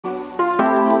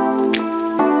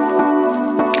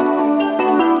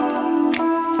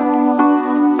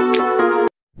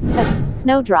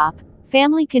Snowdrop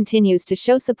family continues to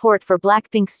show support for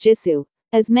Blackpink's Jisoo,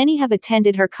 as many have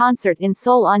attended her concert in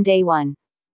Seoul on day one.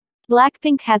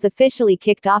 Blackpink has officially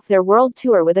kicked off their world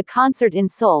tour with a concert in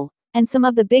Seoul, and some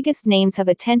of the biggest names have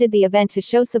attended the event to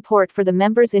show support for the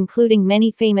members, including many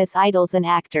famous idols and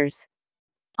actors.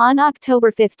 On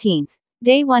October 15,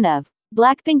 day one of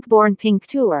Blackpink Born Pink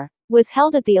Tour was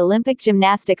held at the Olympic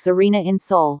Gymnastics Arena in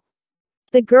Seoul.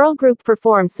 The girl group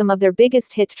performed some of their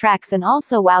biggest hit tracks and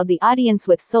also wowed the audience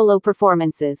with solo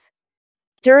performances.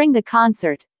 During the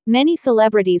concert, many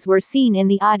celebrities were seen in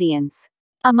the audience.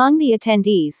 Among the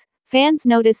attendees, fans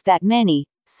noticed that many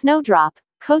Snowdrop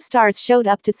co-stars showed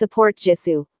up to support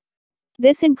Jisoo.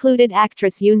 This included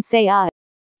actress Yoon Se-ah.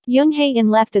 Young Hae-in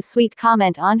left a sweet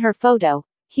comment on her photo.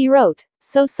 He wrote,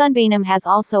 "So Sunbainam has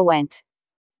also went."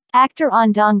 Actor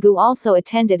Ahn Dong-gu also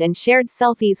attended and shared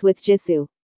selfies with Jisoo.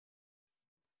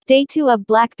 Day 2 of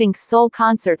Blackpink's Seoul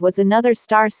concert was another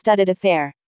star-studded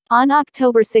affair. On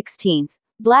October 16,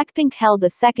 Blackpink held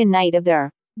the second night of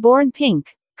their Born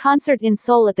Pink concert in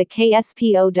Seoul at the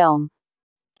KSPO Dome.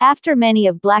 After many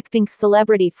of Blackpink's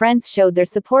celebrity friends showed their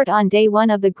support on day one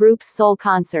of the group's Seoul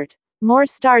concert, more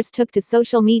stars took to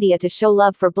social media to show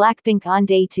love for Blackpink on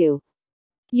day 2.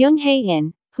 Young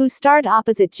Hae-in, who starred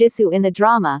opposite Jisoo in the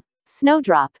drama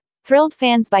Snowdrop, thrilled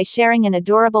fans by sharing an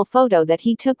adorable photo that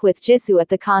he took with Jisoo at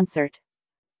the concert.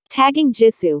 Tagging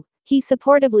Jisoo, he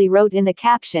supportively wrote in the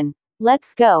caption,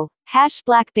 "Let's go,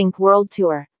 #Blackpink World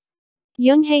Tour."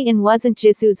 Young Hae-in wasn't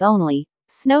Jisoo's only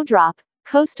Snowdrop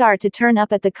co-star to turn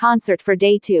up at the concert for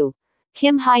day 2.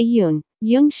 Kim Hae-yoon,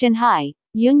 Young Shin-hae,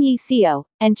 Young Yi-seo,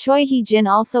 and Choi Hee-jin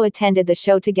also attended the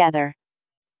show together.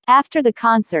 After the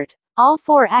concert, all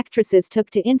four actresses took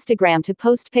to Instagram to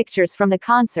post pictures from the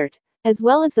concert, as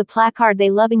well as the placard they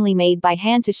lovingly made by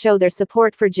hand to show their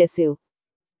support for Jisoo.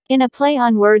 In a play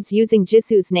on words using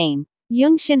Jisoo's name,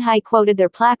 Young Shin-hae quoted their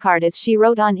placard as she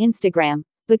wrote on Instagram,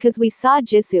 "Because we saw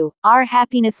Jisoo, our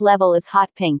happiness level is hot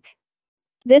pink.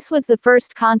 This was the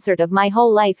first concert of my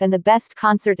whole life and the best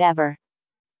concert ever."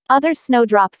 Other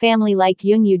Snowdrop family like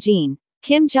Young Eugene,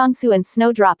 Kim Jong-soo and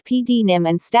Snowdrop PD Nim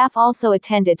and staff also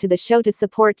attended to the show to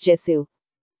support Jisoo.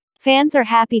 Fans are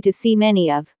happy to see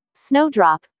many of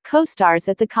Snowdrop co-stars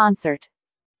at the concert.